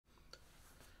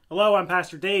Hello, I'm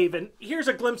Pastor Dave, and here's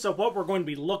a glimpse of what we're going to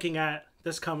be looking at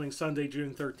this coming Sunday,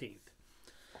 June 13th.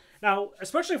 Now,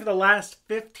 especially for the last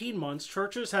 15 months,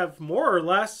 churches have more or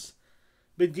less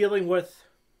been dealing with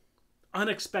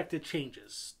unexpected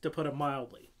changes, to put it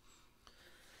mildly.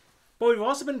 But we've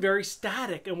also been very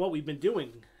static in what we've been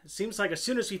doing. It seems like as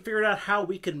soon as we figured out how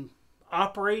we can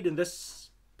operate in this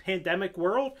pandemic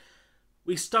world,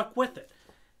 we stuck with it.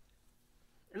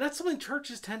 And that's something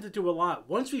churches tend to do a lot.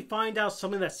 Once we find out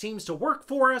something that seems to work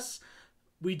for us,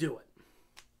 we do it.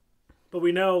 But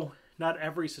we know not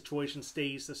every situation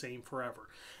stays the same forever.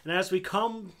 And as we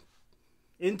come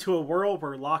into a world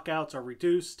where lockouts are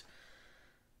reduced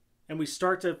and we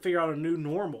start to figure out a new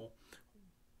normal,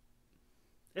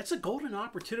 it's a golden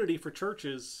opportunity for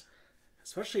churches,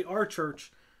 especially our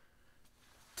church,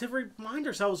 to remind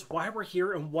ourselves why we're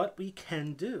here and what we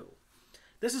can do.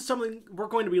 This is something we're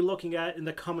going to be looking at in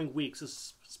the coming weeks,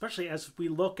 especially as we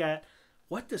look at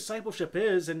what discipleship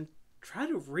is and try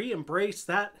to re-embrace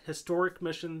that historic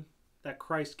mission that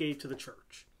Christ gave to the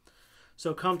church.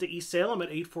 So come to East Salem at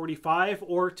 8:45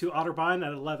 or to Otterbein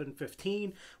at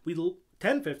 11:15.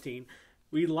 10:15.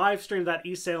 We live stream that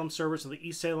East Salem service on the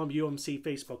East Salem UMC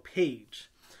Facebook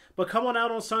page. But come on out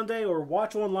on Sunday or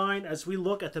watch online as we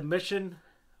look at the mission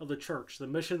of the church, the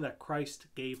mission that Christ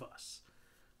gave us.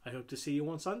 I hope to see you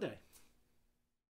on Sunday.